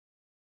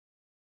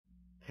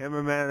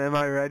Cameraman, am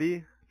I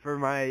ready for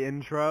my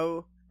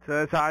intro to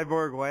the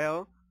Cyborg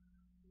Whale?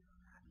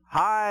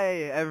 Hi,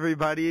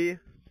 everybody.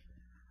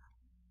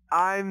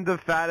 I'm the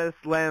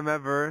fattest lamb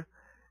ever.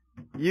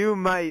 You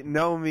might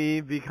know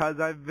me because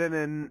I've been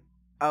in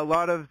a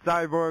lot of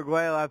Cyborg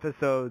Whale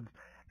episodes,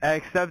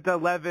 except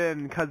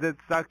 11 because it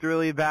sucked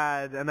really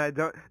bad, and I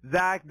don't.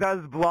 Zach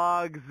Does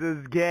Blogs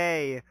is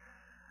gay,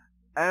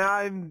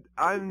 and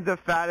I'm the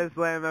fattest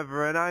lamb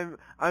ever, and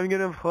I'm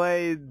gonna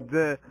play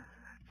the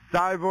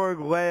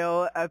Cyborg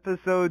Whale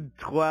episode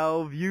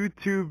 12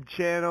 YouTube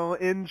channel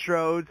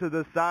intro to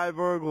the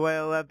Cyborg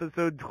Whale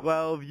episode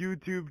 12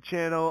 YouTube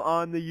channel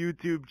on the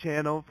YouTube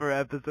channel for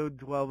episode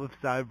 12 of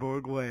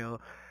Cyborg Whale.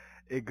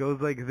 It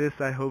goes like this.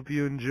 I hope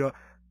you enjoy.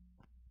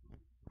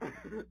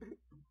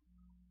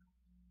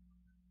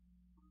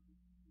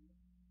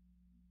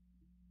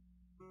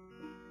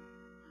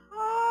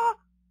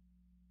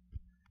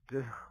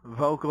 Just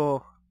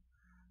vocal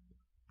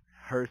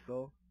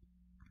rehearsal.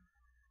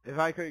 If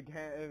I could,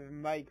 if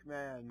Mike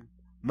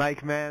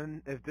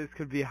Man, if this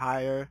could be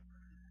higher,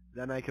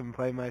 then I can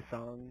play my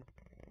song.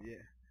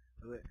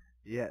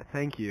 Yeah,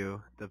 thank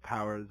you, the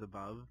powers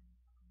above.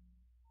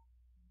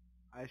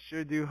 I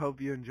sure do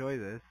hope you enjoy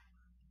this.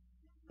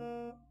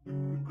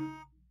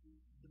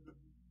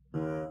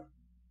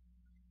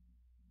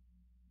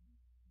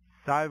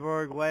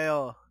 Cyborg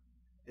Whale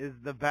is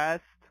the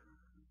best,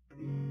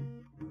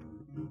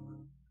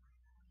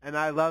 and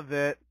I love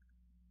it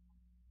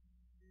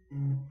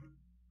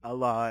a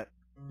lot.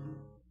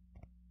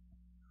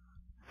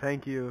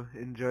 Thank you.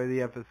 Enjoy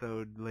the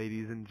episode,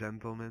 ladies and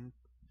gentlemen.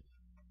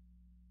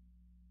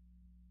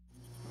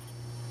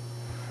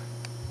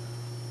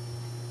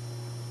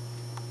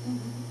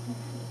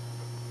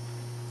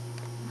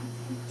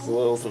 There's a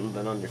little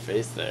something on your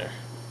face there.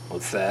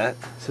 What's that?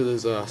 So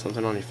there's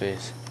something on your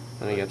face.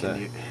 Let me get that.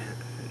 Can you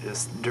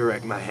just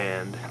direct my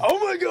hand? Oh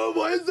my god,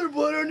 why is there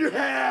blood on your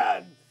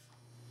hand?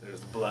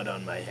 There's blood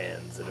on my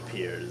hands, it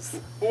appears.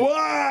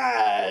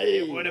 Why?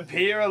 It would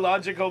appear a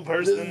logical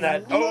person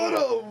that...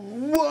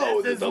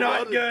 Whoa! This is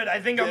not good. I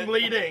think I'm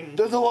bleeding.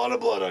 There's a lot of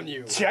blood on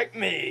you. Check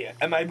me.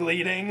 Am I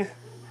bleeding?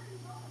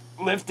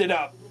 Lift it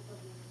up.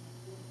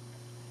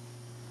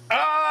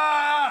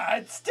 Ah!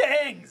 It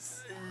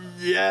stings!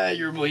 Yeah,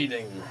 you're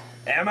bleeding.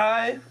 Am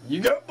I?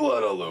 You got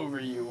blood all over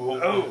you.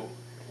 Oh.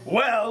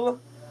 Well,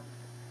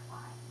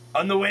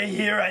 on the way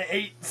here I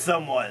ate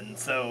someone,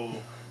 so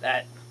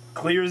that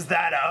clears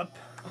that up.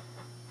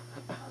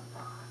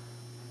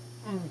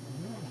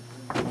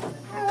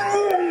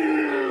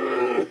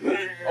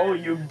 Oh,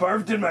 you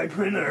barfed in my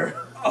printer.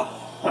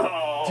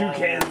 Oh. 2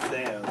 cans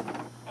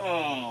down.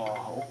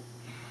 Oh.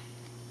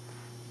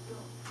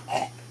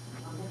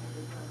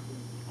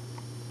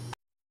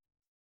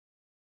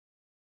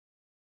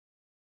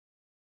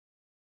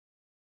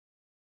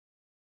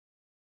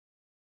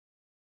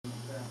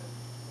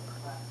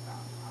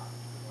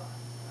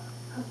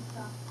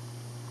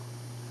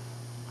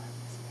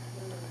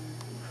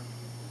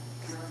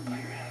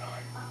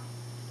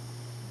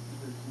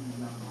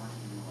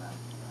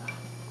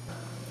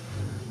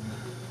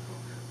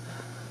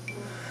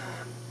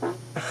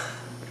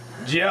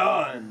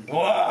 John!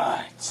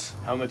 What?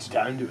 How much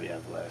time do we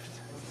have left?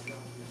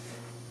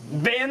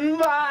 Been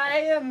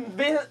by and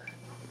been...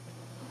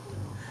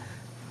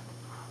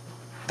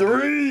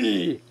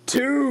 3,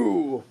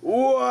 2,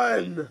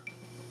 1.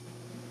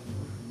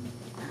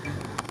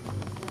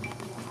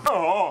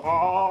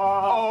 Oh,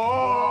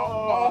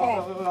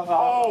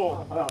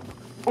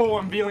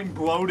 I'm feeling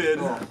bloated.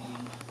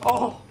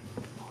 Oh,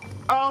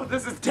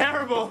 this is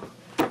terrible.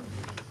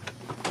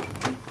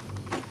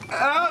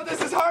 Oh,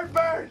 this is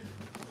heartburn.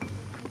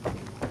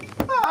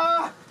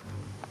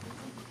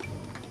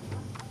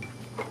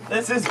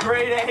 This is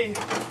grade A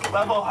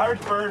level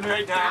heartburn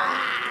right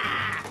now.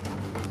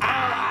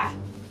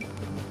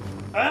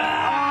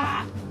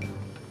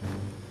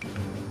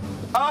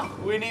 Oh,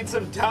 we need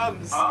some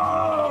Tums.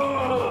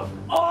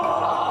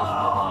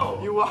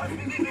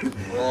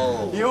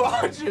 You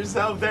watch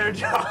yourself there,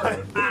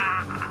 John.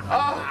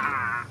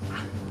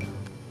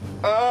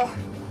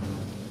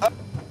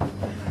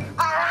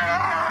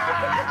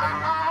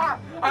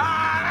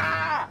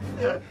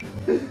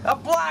 A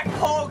black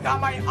hole got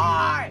my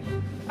eye!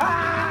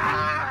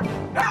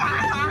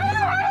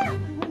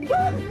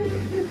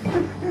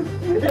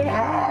 It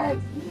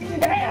hurts!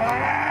 It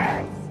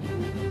hurts!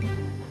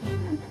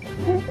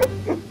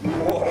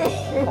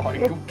 Are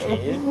you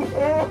kidding?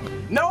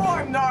 No,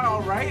 I'm not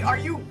alright. Are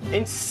you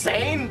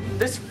insane?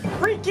 This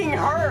freaking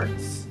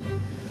hurts!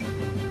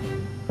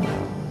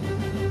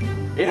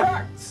 It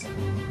hurts!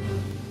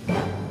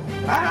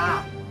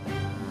 Ah!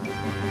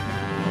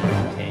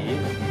 Okay,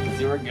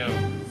 0 goes.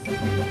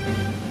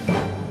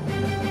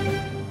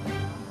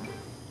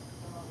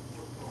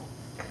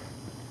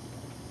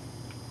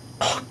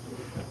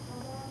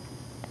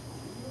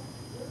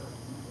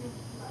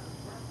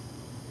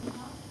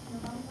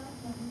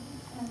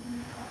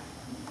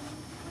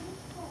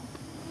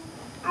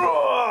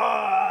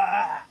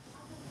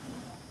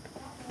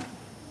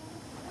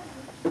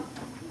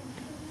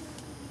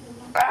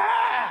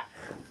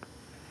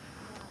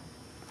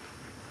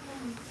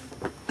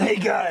 Hey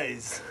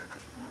guys!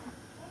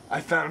 I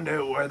found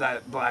out where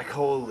that black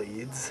hole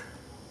leads.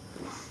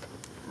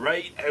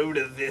 Right out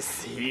of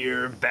this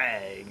here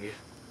bag.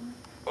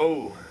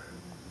 Oh.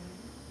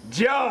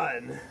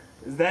 John!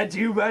 Is that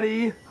you,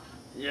 buddy?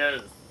 Yes.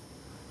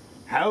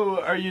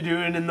 How are you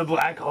doing in the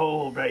black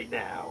hole right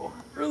now?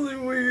 Really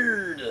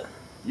weird.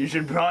 You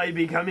should probably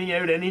be coming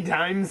out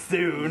anytime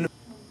soon.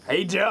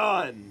 Hey,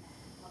 John!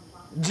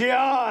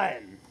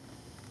 John!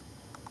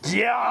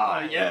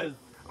 John! Yes.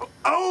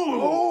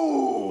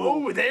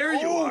 Oh, there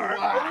you are.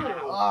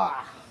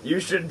 Wow. You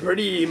should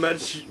pretty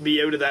much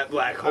be out of that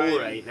black hole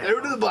right now.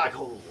 Out of the black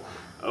hole.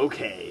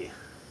 Okay.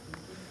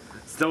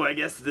 So I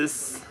guess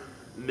this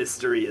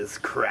mystery is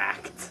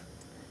cracked.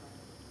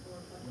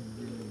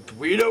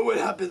 We know what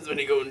happens when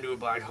you go into a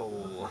black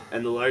hole.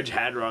 And the Large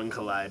Hadron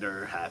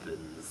Collider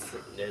happens.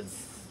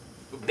 It's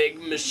a big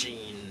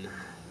machine.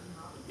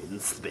 In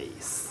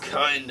space.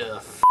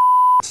 Kinda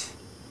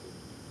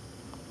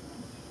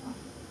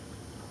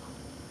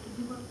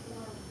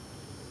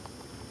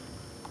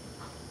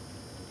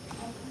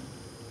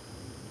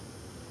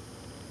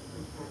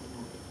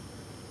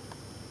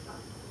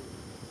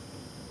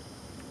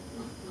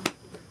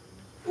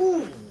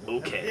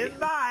Okay.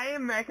 Goodbye,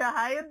 Mecha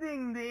High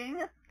Ding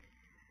Ding.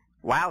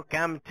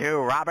 Welcome to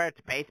Robert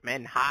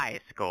Baseman High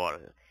School.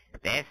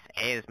 This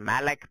is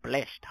Malik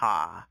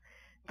Blishtar.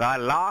 The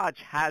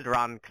Large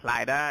Hadron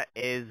Collider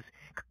is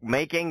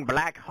making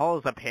black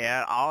holes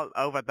appear all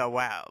over the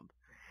world.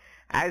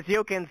 As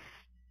you can...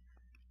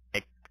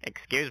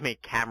 Excuse me,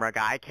 camera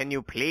guy, can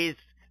you please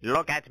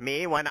look at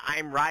me when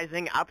I'm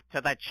rising up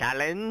to the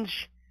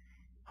challenge?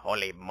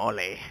 Holy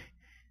moly.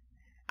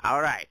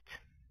 Alright.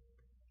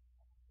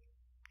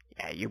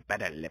 Yeah, you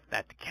better lift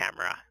that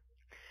camera.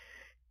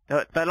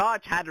 The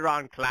Large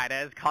Hadron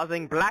Collider is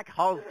causing black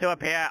holes to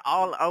appear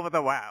all over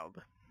the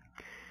world.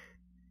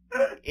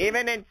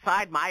 Even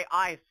inside my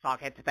eye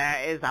socket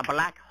there is a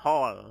black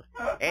hole.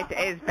 It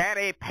is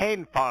very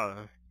painful.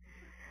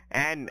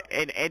 And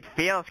it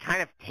feels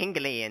kind of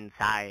tingly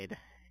inside.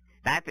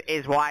 That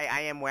is why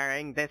I am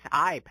wearing this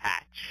eye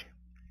patch.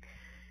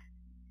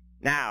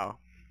 Now,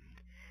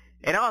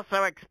 it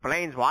also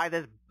explains why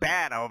this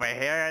bear over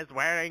here is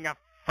wearing a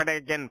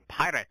friggin'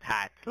 pirate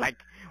hat. Like,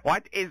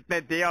 what is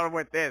the deal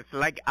with this?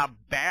 Like, a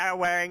bear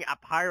wearing a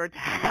pirate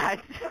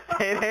hat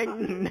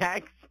sitting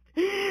next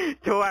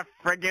to a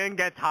friggin'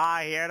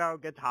 Guitar Hero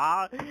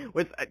guitar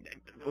with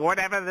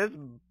whatever this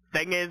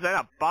thing is in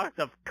a box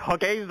of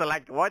cookies?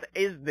 Like, what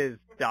is this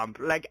dump?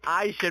 Like,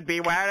 I should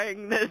be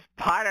wearing this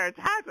pirate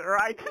hat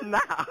right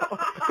now.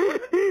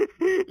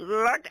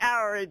 Look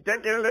how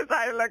ridiculous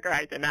I look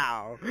right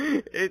now.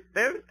 This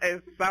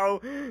is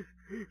so...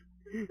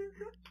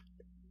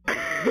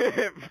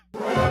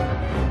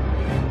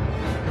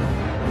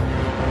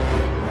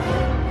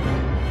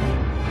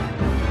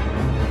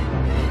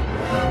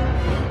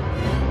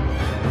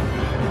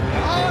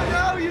 Oh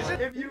no, you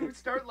should, if you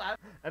start laughing.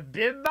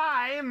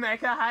 Goodbye,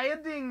 Mecha High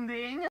Ding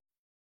Ding.